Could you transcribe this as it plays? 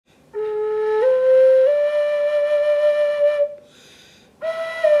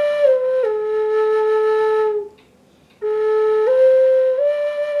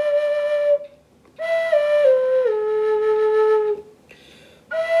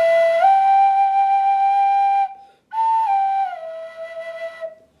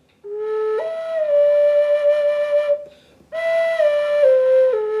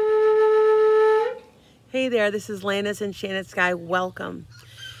there. This is Lana's Enchanted Sky. Welcome.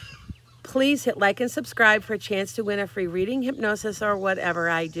 Please hit like and subscribe for a chance to win a free reading, hypnosis, or whatever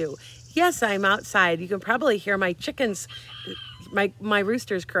I do. Yes, I'm outside. You can probably hear my chickens, my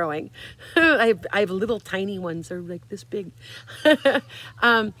roosters crowing. I have little tiny ones. They're like this big.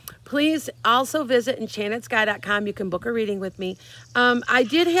 Please also visit EnchantedSkye.com. You can book a reading with me. I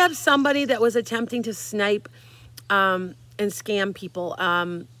did have somebody that was attempting to snipe and scam people.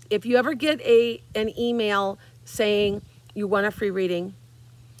 If you ever get an email saying you want a free reading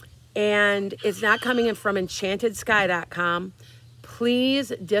and it's not coming in from EnchantedSkye.com,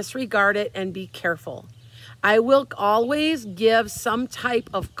 please disregard it and be careful. I will always give some type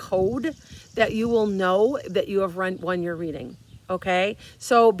of code that you will know that you have won your reading, okay?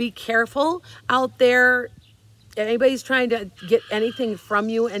 So be careful out there. Anybody's trying to get anything from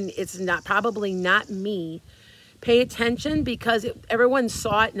you and it's probably not me. Pay attention because everyone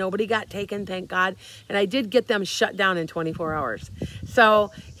saw it. Nobody got taken, thank God. And I did get them shut down in 24 hours.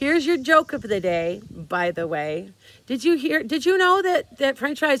 So here's your joke of the day, by the way. Did you know that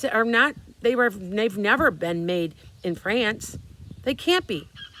French fries are not, they've never been made in France. They can't be.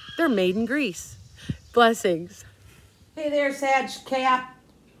 They're made in Greece. Blessings. Hey there, Sag Cap.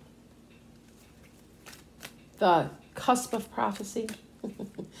 The cusp of prophecy.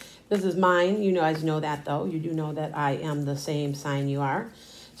 This is mine. You guys know that, though. You do know that I am the same sign you are.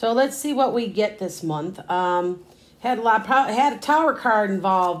 So let's see what we get this month. Had a tower card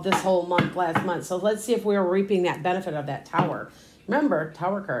involved this whole month, last month. So let's see if we're reaping that benefit of that tower. Remember,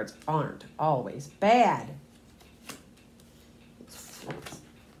 tower cards aren't always bad.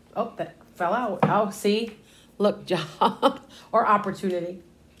 Oh, that fell out. Oh, see? Look, job or opportunity.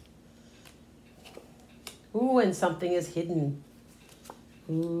 Ooh, and something is hidden.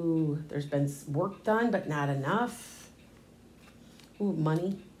 Ooh, there's been work done, but not enough. Ooh,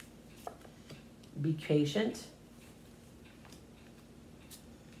 money. Be patient.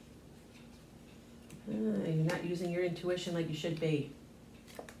 You're not using your intuition like you should be.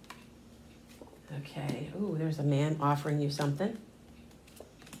 Okay. Ooh, there's a man offering you something.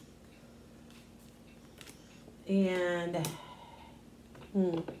 And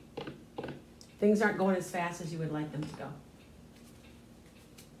things aren't going as fast as you would like them to go.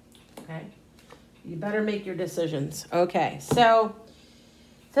 Okay, you better make your decisions. Okay, so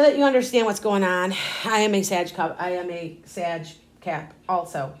that you understand what's going on, I am a Sag Cap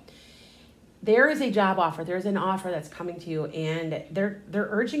also. There is a job offer. There's an offer that's coming to you, and they're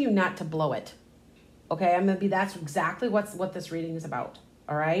urging you not to blow it. Okay, that's exactly what this reading is about.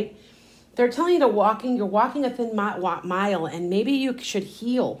 All right, they're telling you you're walking a thin mile, and maybe you should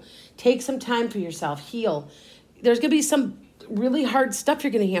heal. Take some time for yourself. Heal. There's gonna be some really hard stuff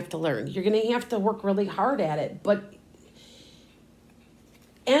you're going to have to learn. You're going to have to work really hard at it, but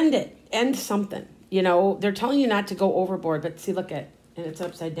end something. You know, they're telling you not to go overboard, but see, look and it's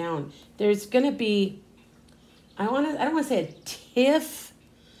upside down. There's going to be, I don't want to say a tiff,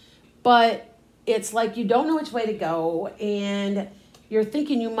 but it's like you don't know which way to go and you're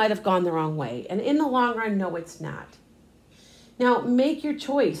thinking you might have gone the wrong way. And in the long run, no, it's not. Now, make your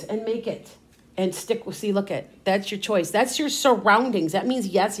choice and make it. And stick with, see, that's your choice. That's your surroundings. That means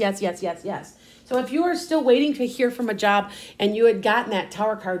yes, yes, yes, yes, yes. So if you are still waiting to hear from a job and you had gotten that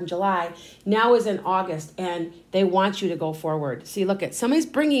tower card in July, now is in August and they want you to go forward. See, somebody's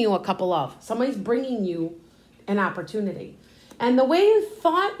bringing you somebody's bringing you an opportunity. And the way you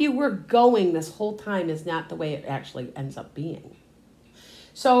thought you were going this whole time is not the way it actually ends up being.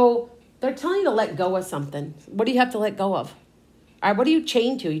 So they're telling you to let go of something. What do you have to let go of? All right, what do you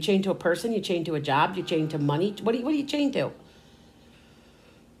chain to? You chain to a person, you chain to a job, you chain to money. What do you chain to?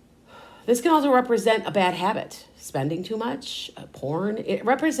 This can also represent a bad habit. Spending too much, porn. It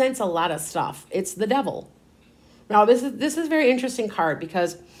represents a lot of stuff. It's the devil. Now, this is a very interesting card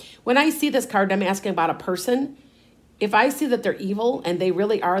because when I see this card, I'm asking about a person. If I see that they're evil and they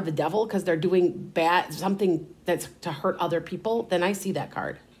really are the devil because they're doing something that's to hurt other people, then I see that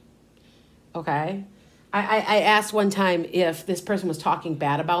card. Okay? I asked one time if this person was talking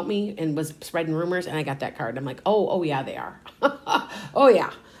bad about me and was spreading rumors, and I got that card. I'm like, oh yeah, they are. Oh,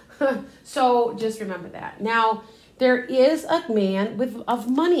 yeah. So just remember that. Now, there is a man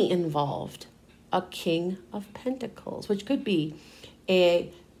of money involved, a King of Pentacles, which could be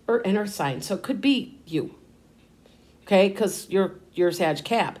an earth sign. So it could be you, okay, because you're Sag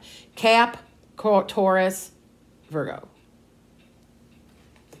Cap. Cap, Taurus, Virgo.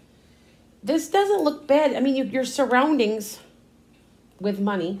 This doesn't look bad. I mean, your surroundings with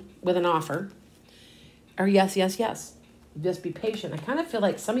money, with an offer, are yes, yes, yes. Just be patient. I kind of feel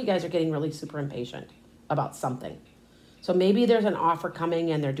like some of you guys are getting really super impatient about something. So maybe there's an offer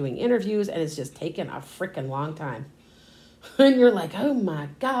coming and they're doing interviews and it's just taking a freaking long time. And you're like, oh my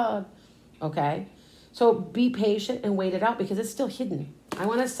God. Okay. So be patient and wait it out because it's still hidden. I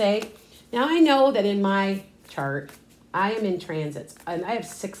want to say, now I know that in my chart, I am in transits and I have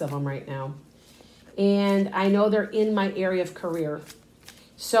 6 of them right now. And I know they're in my area of career.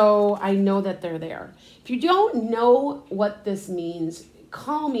 So I know that they're there. If you don't know what this means,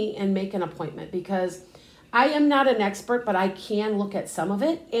 call me and make an appointment because I am not an expert, but I can look at some of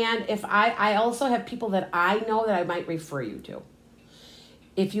it. And if I also have people that I know that I might refer you to.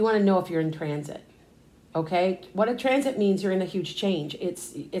 If you want to know if you're in transit. Okay, what a transit means, you're in a huge change.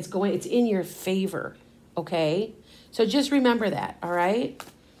 It's in your favor. Okay, so just remember that. All right,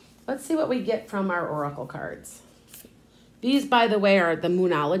 let's see what we get from our oracle cards. These, by the way, are the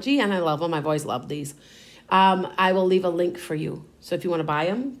Moonology, and I love them. I've always loved these. I will leave a link for you, so if you want to buy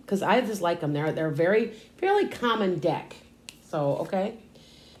them, because I just like them. They're very fairly common deck. So okay,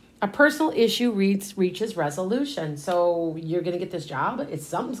 a personal issue reaches resolution. So you're gonna get this job.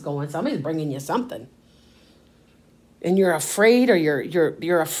 Something's going. Somebody's bringing you something. And you're afraid, or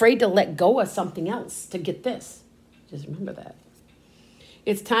you're afraid to let go of something else to get this. Just remember that.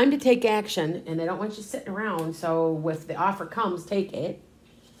 It's time to take action, and they don't want you sitting around. So if the offer comes, take it.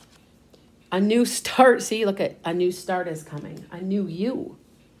 A new start. See, look at a new start is coming. A new you.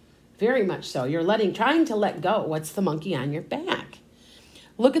 Very much so. You're trying to let go. What's the monkey on your back?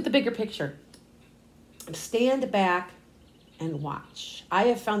 Look at the bigger picture. Stand back and watch. I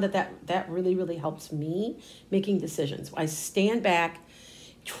have found that really, really helps me making decisions. I stand back,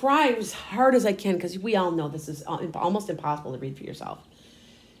 try as hard as I can, because we all know this is almost impossible to read for yourself,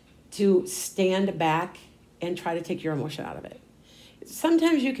 to stand back and try to take your emotion out of it.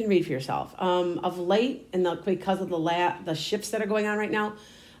 Sometimes you can read for yourself. Of late, and because of the shifts that are going on right now,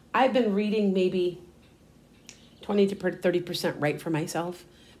 I've been reading maybe 20 to 30% right for myself,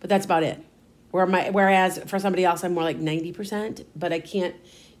 but that's about it. Whereas for somebody else, I'm more like 90%, but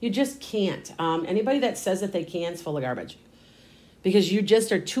you just can't. Anybody that says that they can is full of garbage because you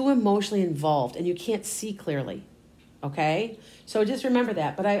just are too emotionally involved and you can't see clearly. Okay? So just remember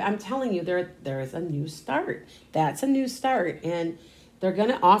that. But I'm telling you, there is a new start. That's a new start. And they're going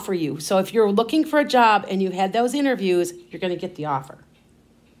to offer you. So if you're looking for a job and you had those interviews, you're going to get the offer.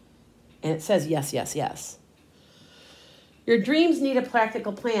 And it says yes, yes, yes. Your dreams need a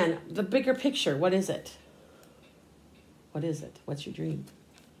practical plan. The bigger picture, what is it? What is it? What's your dream?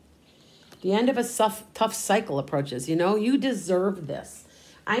 The end of a tough cycle approaches. You know, you deserve this.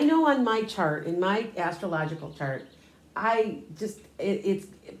 I know on my chart, in my astrological chart, I'm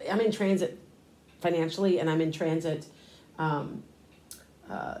in transit financially, and I'm in transit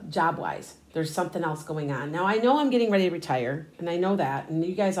job-wise. There's something else going on. Now, I know I'm getting ready to retire, and I know that, and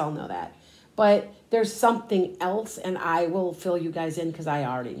you guys all know that. But there's something else, and I will fill you guys in because I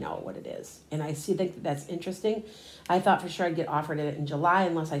already know what it is. And I think that's interesting. I thought for sure I'd get offered it in July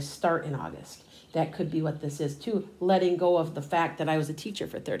unless I start in August. That could be what this is too, letting go of the fact that I was a teacher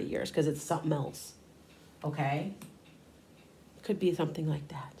for 30 years because it's something else. Okay? Could be something like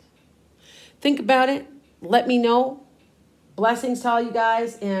that. Think about it. Let me know. Blessings to all you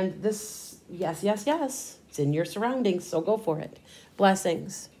guys. And this, yes, yes, yes. It's in your surroundings, so go for it.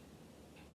 Blessings.